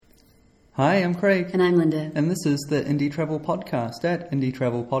Hi, I'm Craig. And I'm Linda. And this is the Indie Travel Podcast at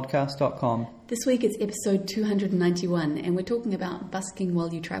indietravelpodcast.com. This week it's episode 291 and we're talking about busking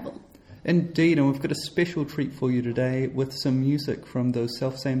while you travel. Indeed, and we've got a special treat for you today with some music from those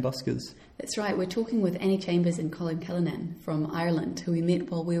self-same buskers. That's right, we're talking with Annie Chambers and Colin Callanan from Ireland, who we met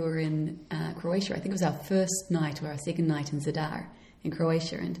while we were in Croatia. I think it was our first night or our second night in Zadar in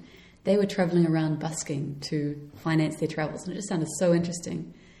Croatia, and they were travelling around busking to finance their travels, and it just sounded so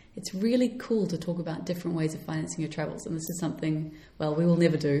interesting. It's really cool to talk about different ways of financing your travels, and this is something, well, we will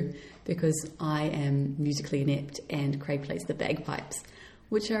never do because I am musically inept and Craig plays the bagpipes,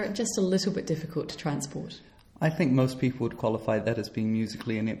 which are just a little bit difficult to transport. I think most people would qualify that as being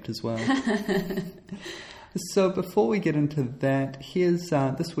musically inept as well. So before we get into that, here's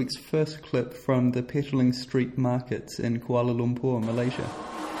this week's first clip from the Petaling Street Markets in Kuala Lumpur, Malaysia.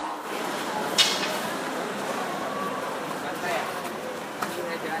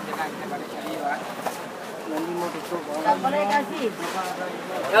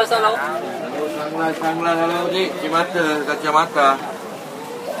 Kacamata.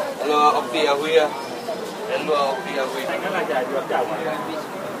 Halo, Opti Ahuya. Hello, Opti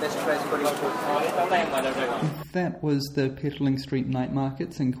That was the Petaling Street Night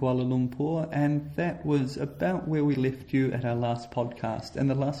Markets in Kuala Lumpur, and that was about where we left you at our last podcast. And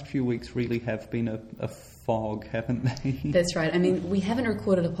the last few weeks really have been a fog, haven't they? That's right. I mean, we haven't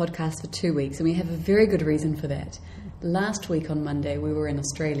recorded a podcast for 2 weeks, and we have a very good reason for that. Last week on Monday, we were in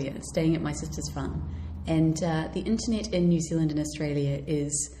Australia, staying at my sister's farm. And the internet in New Zealand and Australia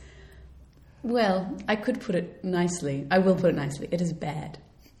is, well, I could put it nicely. I will put it nicely. It is bad.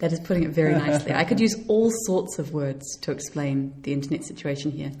 That is putting it very nicely. I could use all sorts of words to explain the internet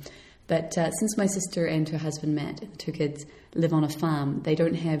situation here. But since my sister and her husband Matt and the two kids live on a farm, they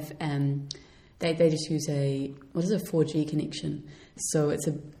don't have, they just use a 4G connection. So it's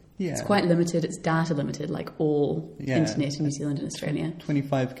quite limited. It's data limited, like all internet in New Zealand and Australia.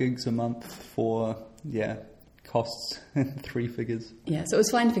 25 gigs a month for, costs 3 figures. Yeah, so it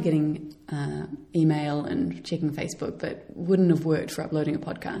was fine for getting email and checking Facebook, but wouldn't have worked for uploading a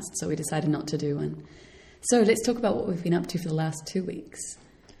podcast, so we decided not to do one. So let's talk about what we've been up to for the last 2 weeks.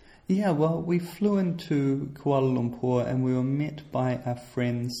 Yeah, well, we flew into Kuala Lumpur and we were met by our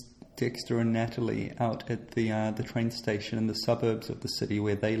friends Dexter and Natalie out at the train station in the suburbs of the city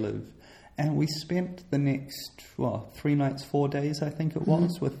where they live. And we spent the next, 3 nights, 4 days, I think it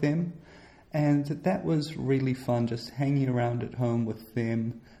was, with them. And that was really fun, just hanging around at home with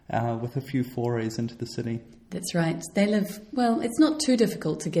them, with a few forays into the city. That's right. They live, well, it's not too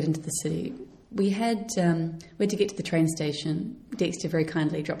difficult to get into the city. We had to get to the train station. Dexter very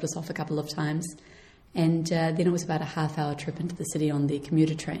kindly dropped us off a couple of times. And then it was about a half-hour trip into the city on the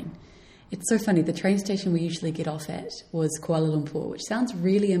commuter train. It's so funny, the train station we usually get off at was Kuala Lumpur, which sounds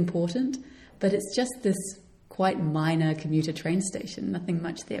really important, but it's just this quite minor commuter train station, nothing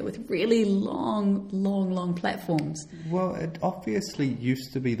much there, with really long platforms. Well, it obviously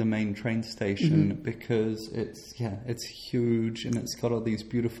used to be the main train station because it's huge and it's got all these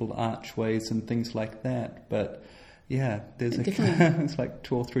beautiful archways and things like that, but there's it's like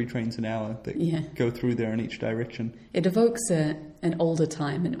 2 or 3 trains an hour that go through there in each direction. It evokes an older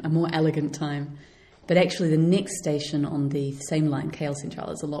time, and a more elegant time, but actually the next station on the same line, KL Central,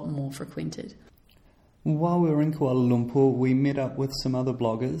 is a lot more frequented. While we were in Kuala Lumpur, we met up with some other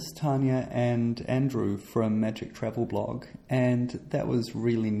bloggers, Tanya and Andrew from Magic Travel Blog, and that was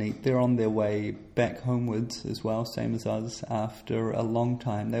really neat. They're on their way back homewards as well, same as us, after a long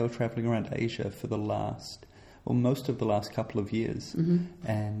time. They were travelling around Asia for most of the last couple of years.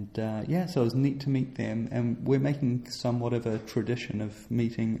 And so it was neat to meet them, and we're making somewhat of a tradition of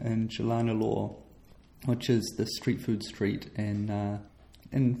meeting in Jalanalore, which is the street food street in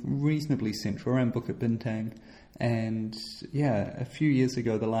reasonably central, around Bukit Bintang. And a few years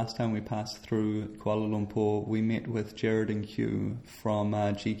ago, the last time we passed through Kuala Lumpur, we met with Jared and Hugh from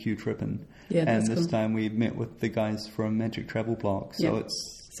GQ Trippin'. And this time we met with the guys from Magic Travel Blog.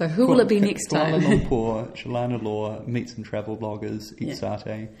 So who will it be next time? Kuala Lumpur, Jalanalore, meet some travel bloggers, eat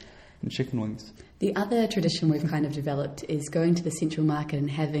satay and chicken wings. The other tradition we've kind of developed is going to the Central Market and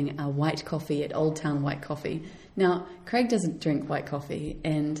having a white coffee at Old Town White Coffee. Now, Craig doesn't drink white coffee,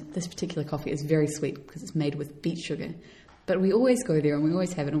 and this particular coffee is very sweet because it's made with beet sugar. But we always go there and we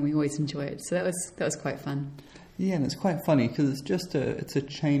always have it and we always enjoy it. So that was quite fun. Yeah, and it's quite funny because it's just it's a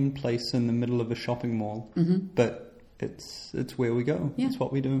chain place in the middle of a shopping mall, but it's where we go. Yeah. It's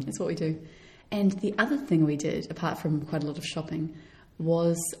what we do. It's what we do. And the other thing we did, apart from quite a lot of shopping,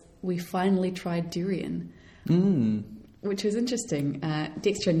 was we finally tried durian. which was interesting.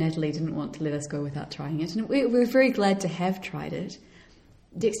 Dexter and Natalie didn't want to let us go without trying it, and we were very glad to have tried it.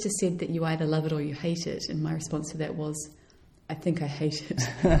 Dexter said that you either love it or you hate it, and my response to that was, I think I hate it.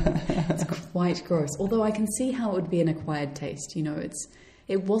 It's quite gross. Although I can see how it would be an acquired taste.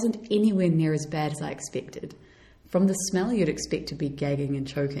 It wasn't anywhere near as bad as I expected. From the smell, you'd expect to be gagging and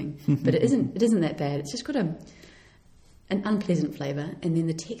choking, but it isn't that bad. It's just got an unpleasant flavour, and then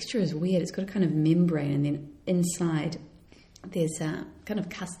the texture is weird. It's got a kind of membrane, and then inside there's a kind of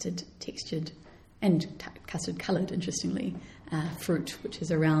custard textured and custard coloured, interestingly, fruit, which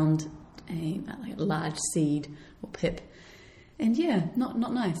is around a large seed or pip. And yeah, not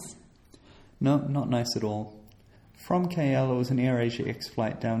nice. No, not nice at all. From KL, it was an AirAsia X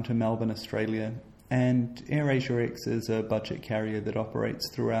flight down to Melbourne, Australia. And AirAsia X is a budget carrier that operates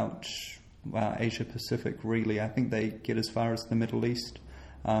throughout Asia Pacific, really. I think they get as far as the Middle East.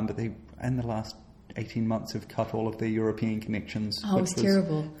 But they, in the last 18 months, have cut all of their European connections. Oh, it was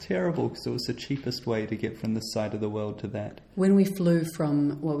terrible. Terrible, because it was the cheapest way to get from this side of the world to that. When we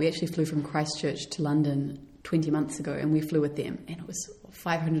we actually flew from Christchurch to London 20 months ago, and we flew with them, and it was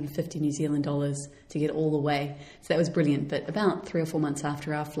 550 New Zealand dollars to get all the way. So that was brilliant. But about 3 or 4 months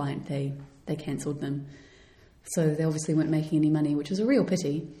after our flight, they cancelled them. So they obviously weren't making any money, which was a real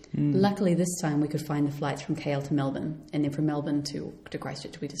pity. Luckily, this time we could find the flights from KL to Melbourne, and then from Melbourne to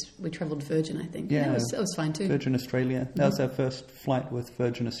Christchurch, we travelled Virgin, I think. Yeah, that was fine too. Virgin Australia. That was our first flight with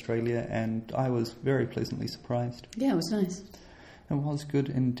Virgin Australia, and I was very pleasantly surprised. Yeah, it was nice. It was good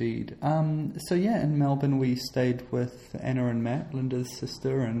indeed. In Melbourne we stayed with Anna and Matt, Linda's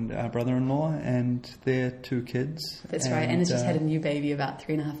sister and our brother-in-law, and their 2 kids. That's right. Anna's just had a new baby about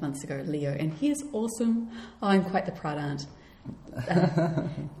 3.5 months ago, Leo, and he is awesome. Oh, I'm quite the proud aunt.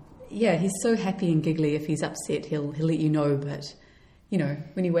 Yeah, he's so happy and giggly. If he's upset, he'll let you know, but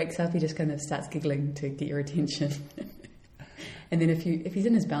when he wakes up, he just kind of starts giggling to get your attention. And then if he's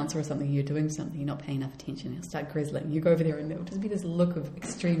in his bouncer or something, you're doing something, you're not paying enough attention, he'll start grizzling. You go over there and there'll just be this look of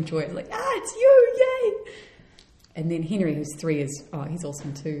extreme joy, like, it's you, yay! And then Henry, who's 3, he's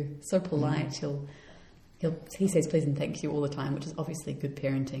awesome too. So polite. He says please and thank you all the time, which is obviously good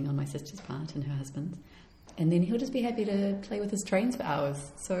parenting on my sister's part and her husband's. And then he'll just be happy to play with his trains for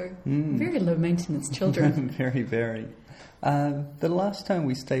hours. So very low maintenance children. Very, very. The last time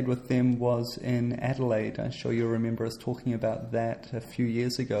we stayed with them was in Adelaide. I'm sure you'll remember us talking about that a few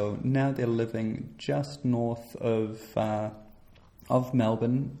years ago. Now they're living just north of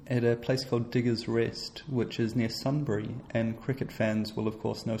Melbourne at a place called Diggers Rest, which is near Sunbury. And cricket fans will, of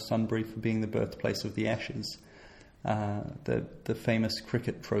course, know Sunbury for being the birthplace of the Ashes, the famous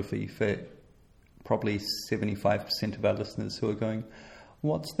cricket trophy for probably 75% of our listeners who are going,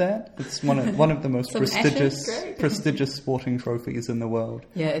 what's that? It's one of the most prestigious sporting trophies in the world.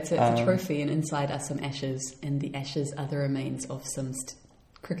 Yeah, it's a trophy, and inside are some ashes, and the ashes are the remains of some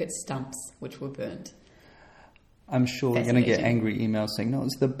cricket stumps which were burnt. I'm sure we're going to get angry emails saying, no, it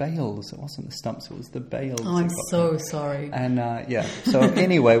was the bales. It wasn't the stumps, it was the bales. Oh, I'm so sorry. And so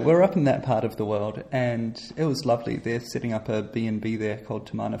anyway, we're up in that part of the world, and it was lovely. They're setting up a B&B there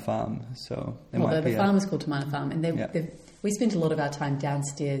called Tamana Farm. So the farm is called Tamana Farm, and we spent a lot of our time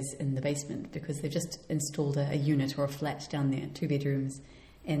downstairs in the basement because they've just installed a unit or a flat down there, 2 bedrooms.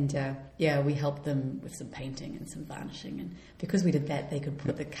 And we helped them with some painting and some varnishing. And because we did that, they could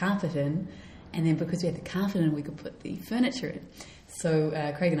put the carpet in. And then because we had the carpet in, we could put the furniture in. So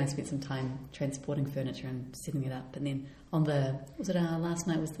Craig and I spent some time transporting furniture and setting it up. And then last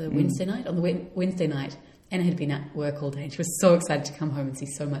night was the Wednesday night? On the Wednesday night, Anna had been at work all day, and she was so excited to come home and see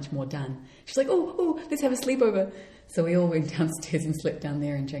so much more done. She's like, oh, let's have a sleepover. So we all went downstairs and slept down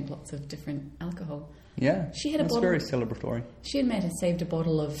there and drank lots of different alcohol. Yeah, it's very celebratory. She and Matt had saved a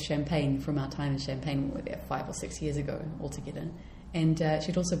bottle of champagne from our time in Champagne when we were there 5 or 6 years ago altogether. And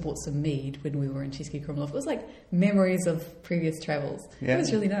she'd also bought some mead when we were in Cheesecake Krumlov. It was like memories of previous travels. Yeah. It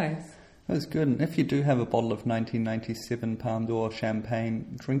was really nice. It was good. And if you do have a bottle of 1997 Palme d'Or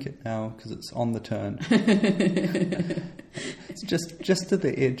champagne, drink it now because it's on the turn. It's just to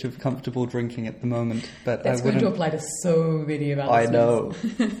the edge of comfortable drinking at the moment. But that's going to apply to so many of our listeners.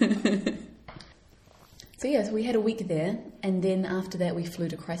 I know. So we had a week there, and then after that we flew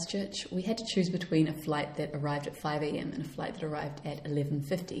to Christchurch. We had to choose between a flight that arrived at 5 a.m. and a flight that arrived at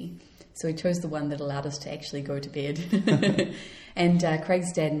 11:50. So we chose the one that allowed us to actually go to bed. And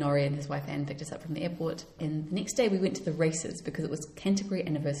Craig's dad, Norrie, and his wife Anne picked us up from the airport. And the next day we went to the races because it was Canterbury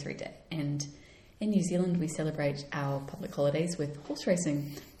Anniversary Day. And in New Zealand we celebrate our public holidays with horse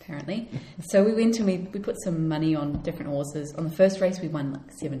racing, apparently. So we went and we put some money on different horses. On the first race we won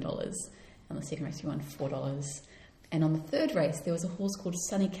like $7. On the second race, we won $4. And on the third race, there was a horse called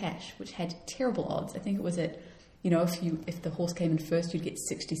Sunny Cash, which had terrible odds. I think it was if the horse came in first, you'd get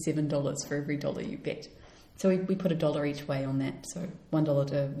 $67 for every dollar you bet. So we put $1 each way on that, so $1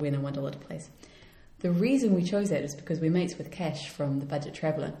 to win and $1 to place. The reason we chose that is because we're mates with Cash from The Budget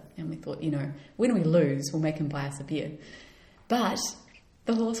Traveller, and we thought, when we lose, we'll make him buy us a beer. But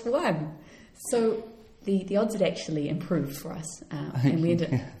the horse won. So the odds had actually improved for us, and we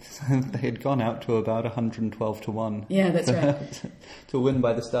ended They had gone out to about 112 to 1. Yeah, that's right. To win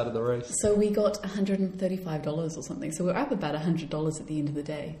by the start of the race. So we got $135 or something. So we're up about $100 at the end of the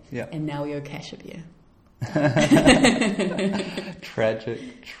day. Yeah. And now we owe Cash a beer. Tragic.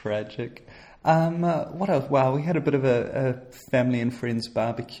 What else? Wow, we had a bit of a family and friends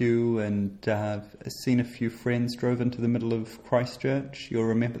barbecue, and seen a few friends, drove into the middle of Christchurch. You'll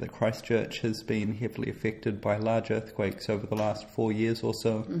remember that Christchurch has been heavily affected by large earthquakes over the last 4 years or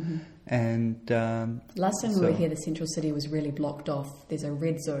so. Mm-hmm. And last time we were here, the central city was really blocked off. There's a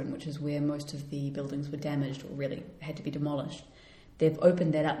red zone, which is where most of the buildings were damaged or really had to be demolished. They've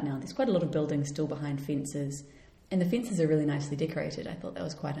opened that up now. There's quite a lot of buildings still behind fences. And the fences are really nicely decorated. I thought that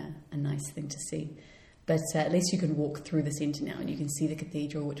was quite a nice thing to see. But at least you can walk through the centre now and you can see the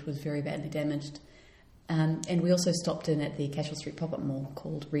cathedral, which was very badly damaged. And we also stopped in at the Cashel Street pop-up mall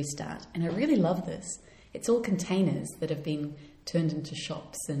called Restart. And I really love this. It's all containers that have been turned into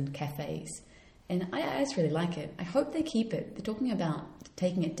shops and cafes. And I just really like it. I hope they keep it. They're talking about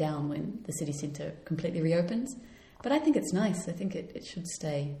taking it down when the city centre completely reopens. But I think it's nice. I think it should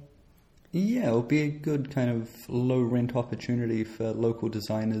stay. Yeah, it'll be a good kind of low rent opportunity for local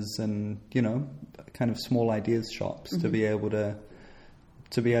designers and, kind of small ideas shops to be able to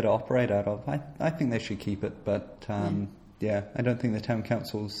operate out of. I think they should keep it, but I don't think the town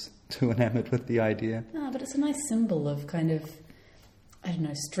council's too enamoured with the idea. No, but it's a nice symbol of kind of,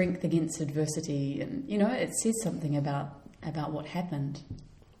 strength against adversity, and it says something about what happened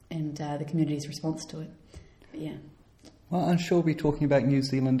and the community's response to it. But yeah. Well, I'm sure we'll be talking about New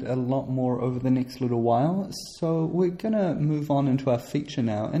Zealand a lot more over the next little while. So we're going to move on into our feature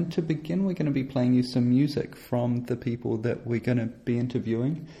now. And to begin, we're going to be playing you some music from the people that we're going to be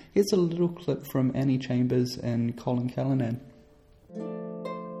interviewing. Here's a little clip from Annie Chambers and Colin Callanan.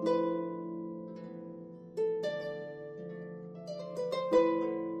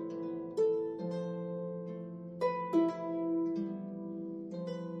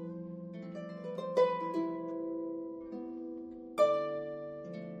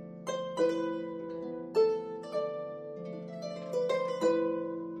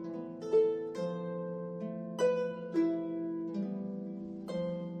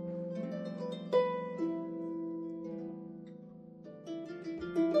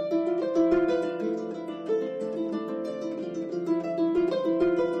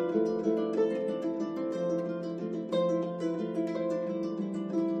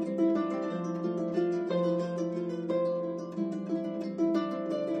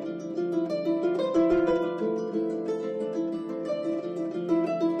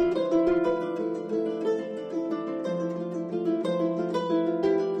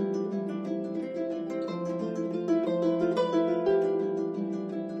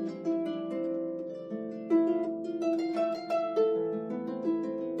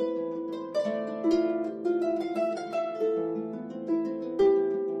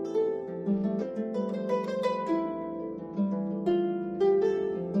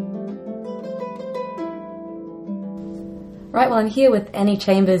 Right, well, I'm here with Annie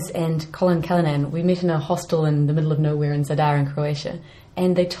Chambers and Colin Callanan. We met in a hostel in the middle of nowhere in Zadar in Croatia,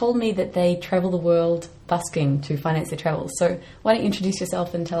 and they told me that they travel the world busking to finance their travels. So why don't you introduce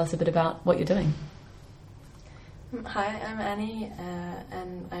yourself and tell us a bit about what you're doing? Hi, I'm Annie,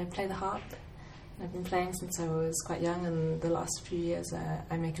 and I play the harp. I've been playing since I was quite young, and the last few years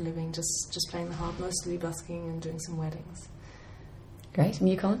I make a living just playing the harp, mostly busking and doing some weddings. Great. And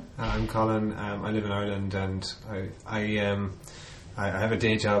you, Colin? I'm Colin. I live in Ireland, and I have a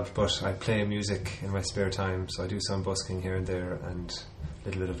day job, but I play music in my spare time. So I do some busking here and there, and a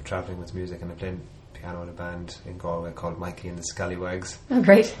little bit of travelling with music. And I play piano in a band in Galway called Mikey and the Scallywags. Oh,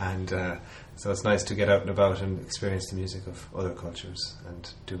 great! And so it's nice to get out and about and experience the music of other cultures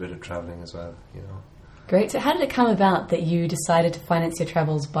and do a bit of travelling as well. Great. So how did it come about that you decided to finance your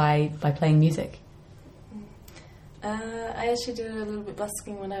travels by playing music? I actually did a little bit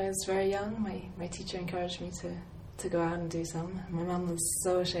busking when I was very young. My teacher encouraged me to go out and do some. My mum was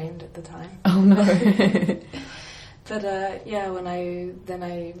so ashamed at the time. Oh no! But when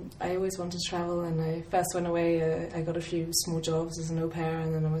I always wanted to travel, and I first went away. I got a few small jobs as an au pair,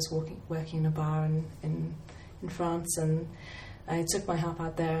 and then I was working in a bar in France, and I took my harp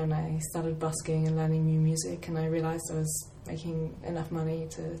out there and I started busking and learning new music, and I realised I was making enough money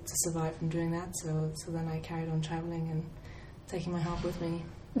to survive from doing that. So then I carried on travelling and taking my harp with me.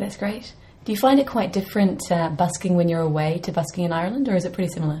 That's great. Do you find it quite different busking when you're away to busking in Ireland, or is it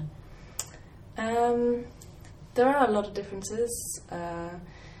pretty similar? There are a lot of differences.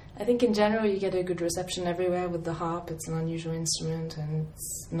 I think in general you get a good reception everywhere with the harp. It's an unusual instrument and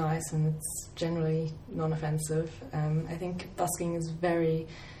it's nice and it's generally non-offensive. I think busking is very,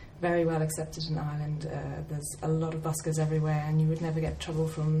 very well accepted in Ireland. There's a lot of buskers everywhere and you would never get trouble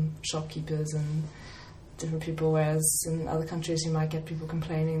from shopkeepers and different people, whereas in other countries you might get people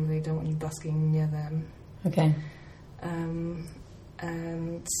complaining they don't want you busking near them. Okay.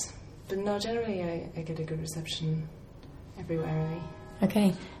 But no, generally I get a good reception everywhere, really.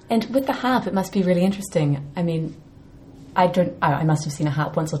 Okay. And with the harp, it must be really interesting. I mean, I must have seen a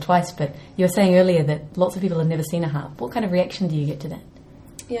harp once or twice, but you were saying earlier that lots of people have never seen a harp. What kind of reaction do you get to that?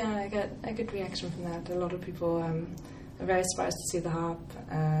 Yeah, I get a good reaction from that. A lot of people are very surprised to see the harp,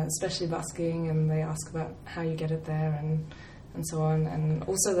 especially busking, and they ask about how you get it there and so on. And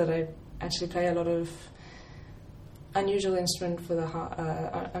also that I actually play a lot of unusual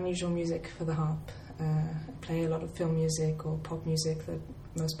unusual music for the harp. I play a lot of film music or pop music that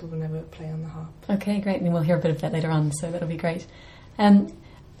most people never play on the harp. Okay, great. And we'll hear a bit of that later on, so that'll be great.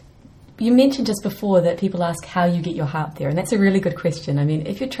 You mentioned just before that people ask how you get your harp there, and that's a really good question. I mean,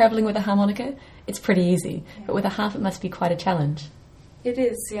 if you're travelling with a harmonica, it's pretty easy, but with a harp it must be quite a challenge. It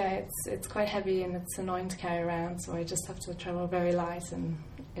is, yeah. It's quite heavy and it's annoying to carry around, so I just have to travel very light and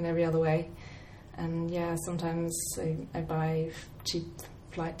in every other way. And yeah, sometimes I buy cheap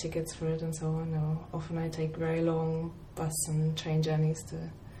flight tickets for it and so on, or often I take very long bus and train journeys to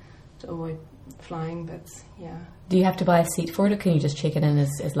avoid flying, but yeah. Do you have to buy a seat for it, or can you just check it in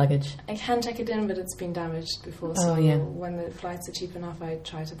as luggage? I can check it in, but it's been damaged before, so when the flights are cheap enough, I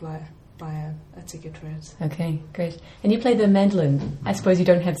try to buy a ticket for it. Okay, great. And you play the mandolin. I suppose you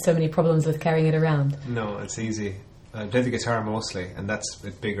don't have so many problems with carrying it around. No, it's easy. I play the guitar mostly, and that's a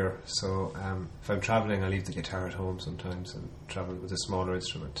bit bigger, so if I'm travelling I leave the guitar at home sometimes and travel with a smaller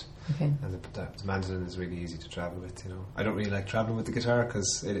instrument. Okay. And the mandolin is really easy to travel with, you know. I don't really like travelling with the guitar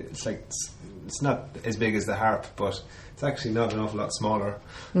because it's not as big as the harp, but it's actually not an awful lot smaller.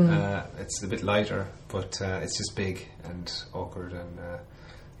 It's a bit lighter, but it's just big and awkward, and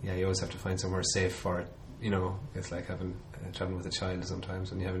you always have to find somewhere safe for it. You know, it's like travelling with a child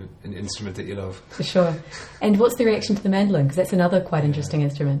sometimes when you have an instrument that you love. For sure. And what's the reaction to the mandolin? Because that's another quite interesting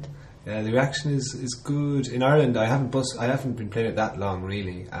instrument. Yeah, the reaction is good. In Ireland, I haven't been playing it that long,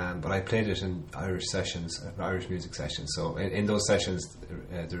 really, but I played it in Irish sessions, Irish music sessions. So in those sessions,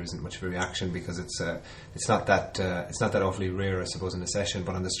 there isn't much of a reaction because it's not that awfully rare, I suppose, in a session.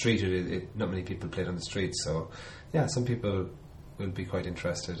 But on the street, not many people play it on the street. So yeah, some people will be quite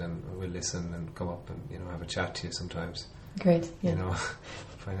interested and will listen and come up and have a chat to you sometimes. Great. Yeah.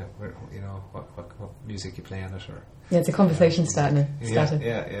 Find out what music you play on it, or it's a conversation starter.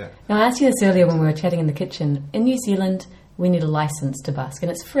 Yeah. Now, I asked you this earlier when we were chatting in the kitchen. In New Zealand, we need a license to busk,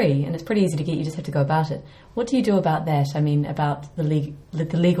 and it's free and it's pretty easy to get. You just have to go about it. What do you do about that? I mean, about the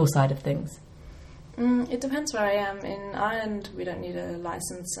legal side of things. It depends where I am. In Ireland, we don't need a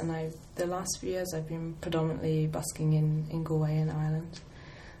license, and the last few years I've been predominantly busking in Galway in Ireland.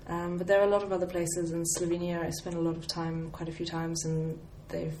 But there are a lot of other places in Slovenia. I spent a lot of time, quite a few times, and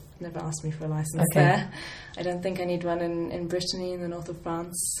they've never asked me for a license there. I don't think I need one in Brittany, in the north of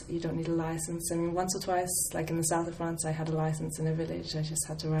France. You don't need a license. I mean, once or twice, like in the south of France, I had a license in a village. I just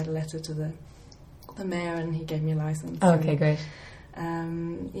had to write a letter to the mayor, and he gave me a license. Oh, okay, great.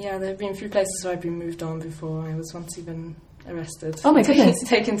 There have been a few places where I've been moved on before. I was once even arrested. Oh my goodness.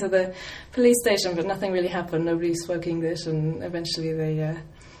 Taken to the police station, but nothing really happened. Nobody spoke English, and eventually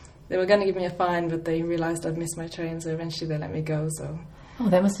they were going to give me a fine, but they realised I'd missed my train, so eventually they let me go. So. Oh,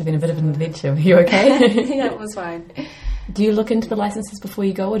 that must have been a bit of an adventure. Were you okay? Yeah, it was fine. Do you look into the licenses before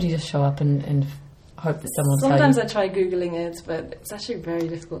you go, or do you just show up and hope that someone will tell you? Sometimes I try Googling it, but it's actually very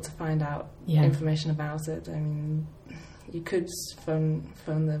difficult to find out information about it. I mean, you could phone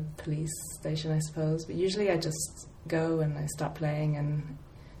the police station, I suppose, but usually I just go and I start playing, and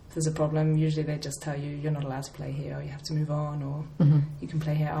if there's a problem, usually they just tell you you're not allowed to play here, or you have to move on, or you can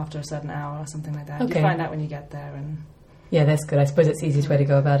play here after a certain hour or something like that. Okay. You find out when you get there. Yeah, that's good. I suppose it's the easiest way to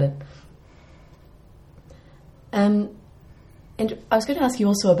go about it. And I was going to ask you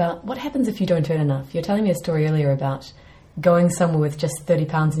also about what happens if you don't earn enough. You're telling me a story earlier about going somewhere with just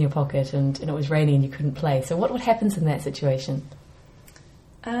 £30 in your pocket and it was raining and you couldn't play. So what happens in that situation?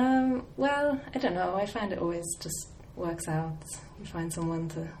 Well, I don't know. I find it always just works out. You find someone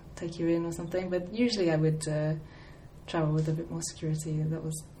to take you in or something. But usually I would travel with a bit more security. That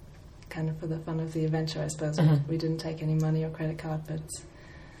was kind of for the fun of the adventure, I suppose. We didn't take any money or credit card, but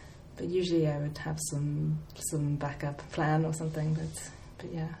usually I would have some backup plan or something.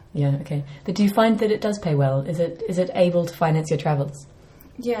 But yeah. Yeah, okay. But do you find that it does pay well? Is it able to finance your travels?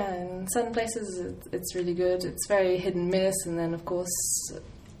 Yeah, in certain places it's really good. It's very hit and miss, and then of course,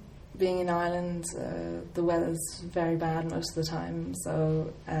 being in Ireland, the weather's very bad most of the time.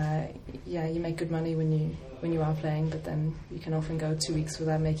 So yeah, you make good money when you are playing, but then you can often go 2 weeks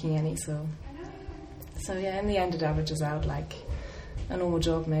without making any. So yeah, in the end, it averages out like a normal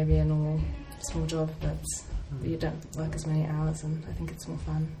job, maybe a normal small job, but you don't work as many hours, and I think it's more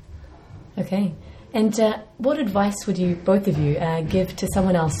fun. Okay. And what advice would you, both of you, give to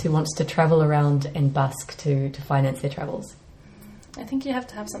someone else who wants to travel around and busk to finance their travels? I think you have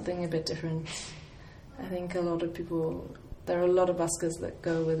to have something a bit different. I think a lot of people, there are a lot of buskers that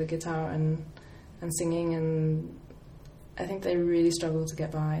go with a guitar and singing, and I think they really struggle to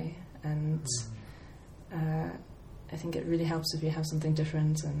get by, and I think it really helps if you have something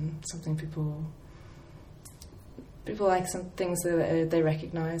different and something people like, some things that they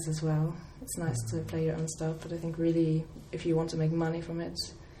recognise as well. It's nice to play your own stuff, but I think really if you want to make money from it,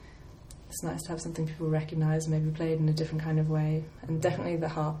 it's nice to have something people recognise, maybe played in a different kind of way. And definitely the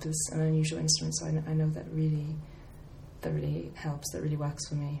harp is an unusual instrument, so I know that really helps, that really works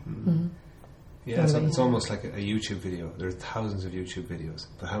for me. Mm-hmm. Yeah, so it's almost like a YouTube video. There are thousands of YouTube videos,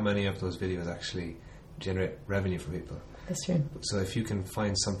 but how many of those videos actually generate revenue for people? That's true. So if you can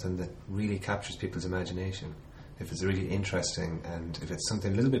find something that really captures people's imagination, if it's really interesting, and if it's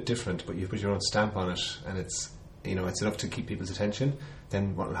something a little bit different, but you put your own stamp on it, and it's enough to keep people's attention,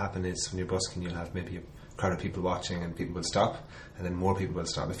 then what will happen is when you're busking, you'll have maybe a crowd of people watching, and people will stop, and then more people will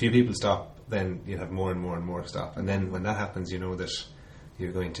stop. If a few people stop, then you'll have more and more and more stop, and then when that happens, you know that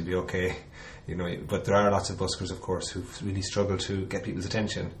you're going to be okay. But there are lots of buskers, of course, who really struggle to get people's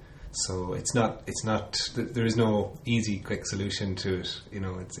attention. So it's not. There is no easy, quick solution to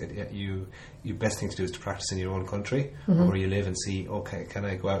it. Your best thing to do is to practice in your own country, or where you live, and see. Okay, can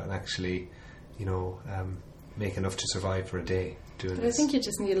I go out and actually, make enough to survive for a day doing this? I think you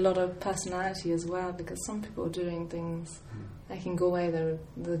just need a lot of personality as well, because some people are doing things. Like in Galway,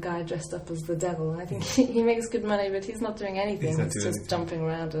 the guy dressed up as the devil. I think he makes good money, but he's not doing anything. He's just jumping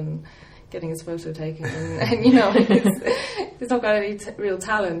around and getting his photo taken, and he's not got any real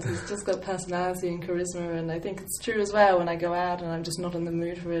talent. He's just got personality and charisma, and I think it's true as well when I go out and I'm just not in the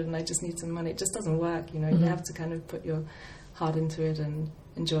mood for it and I just need some money. It just doesn't work, You have to kind of put your heart into it and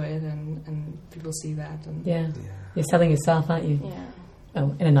enjoy it, and people see that. And yeah. You're selling yourself, aren't you? Yeah.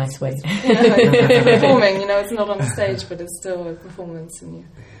 Oh, in a nice way. Performing, it's not on a stage, but it's still a performance, and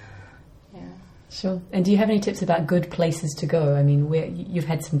Sure. And do you have any tips about good places to go? I mean, where you've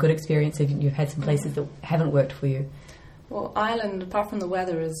had some good experience, you've had some places that haven't worked for you. Well, Ireland, apart from the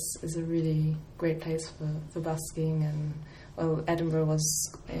weather, is a really great place for busking, and Edinburgh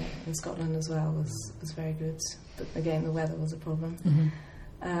was in Scotland as well was very good, but again the weather was a problem.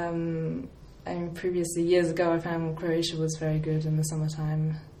 Mm-hmm. And previously, years ago, I found Croatia was very good in the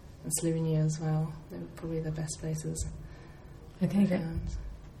summertime, and Slovenia as well. They were probably the best places. Okay, great.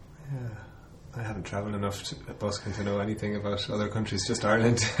 Yeah. I haven't travelled enough at busking to know anything about other countries, just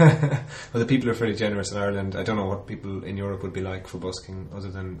Ireland. Well, the people are fairly generous in Ireland. I don't know what people in Europe would be like for busking, other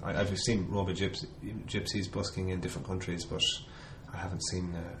than I've seen Roba gypsies busking in different countries, but I haven't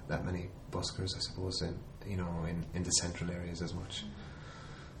seen that many buskers, I suppose, in the central areas as much.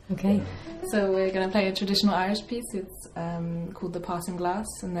 Okay. So we're going to play a traditional Irish piece. It's called The Parting Glass,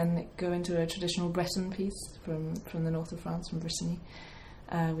 and then go into a traditional Breton piece from the north of France, from Brittany.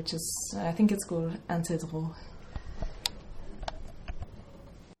 Which is, I think it's called Antidro.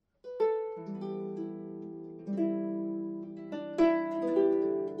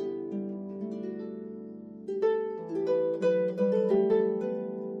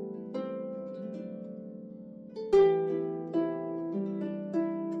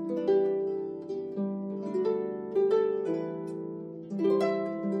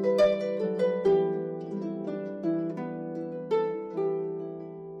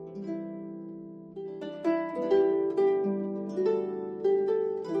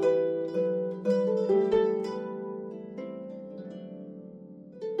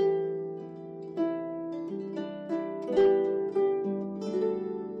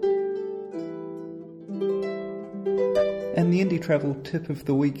 And the indie travel tip of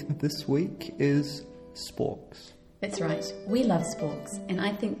the week this week is sporks. That's right. We love sporks, and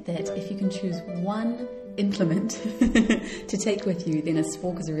I think that if you can choose one implement to take with you, then a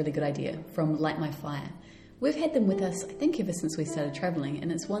spork is a really good idea from Light My Fire. We've had them with us, I think, ever since we started travelling,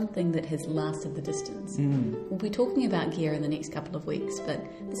 and it's one thing that has lasted the distance. We'll be talking about gear in the next couple of weeks, but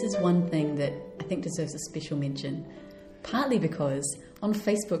this is one thing that I think deserves a special mention, partly because on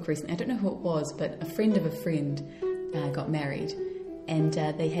Facebook recently, I don't know who it was, but a friend of a friend got married, And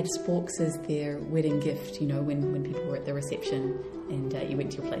they had sporks as their wedding gift, when people were at the reception and you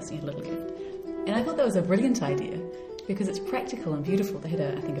went to your place and you had a little gift. And I thought that was a brilliant idea because it's practical and beautiful. They had,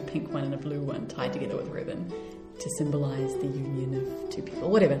 I think, a pink one and a blue one tied together with ribbon to symbolise the union of two people,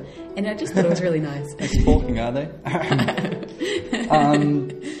 whatever. And I just thought it was really nice. They're sporking, are they?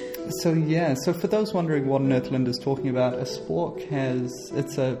 So for those wondering what an Earthland is talking about, a spork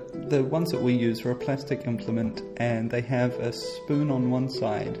the ones that we use are a plastic implement, and they have a spoon on one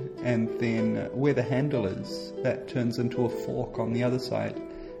side, and then where the handle is, that turns into a fork on the other side.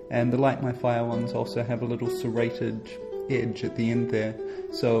 And the Light My Fire ones also have a little serrated edge at the end there,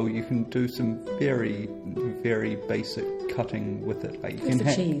 so you can do some very, very basic cutting with it. Like you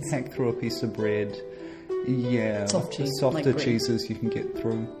can hack through a piece of bread. Yeah, soft cheese, softer cheeses you can get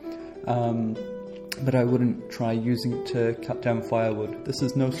through. But I wouldn't try using it to cut down firewood. This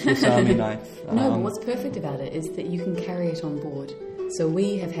is no Swiss Army knife. No, but what's perfect about it is that you can carry it on board. So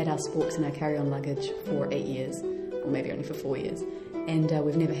we have had our sporks in our carry-on luggage for 8 years, or maybe only for 4 years, and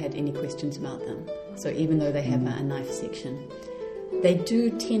we've never had any questions about them. So even though they have a knife section, they do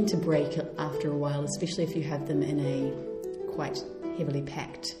tend to break after a while, especially if you have them in a quite heavily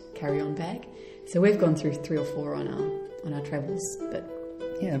packed carry-on bag. So we've gone through 3 or 4 on our travels, but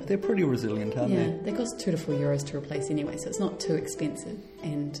yeah, they're pretty resilient, aren't they? Yeah, they cost €2 to €4 to replace anyway, so it's not too expensive.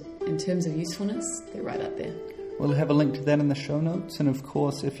 And in terms of usefulness, they're right up there. We'll have a link to that in the show notes. And of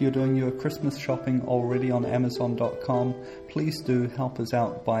course, if you're doing your Christmas shopping already on Amazon.com, please do help us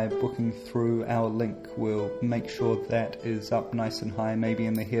out by booking through our link. We'll make sure that is up nice and high, maybe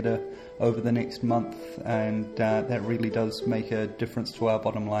in the header over the next month. And that really does make a difference to our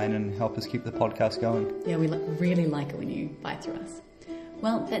bottom line and help us keep the podcast going. Yeah, we really like it when you buy through us.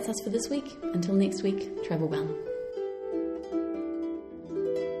 Well, that's us for this week. Until next week, travel well.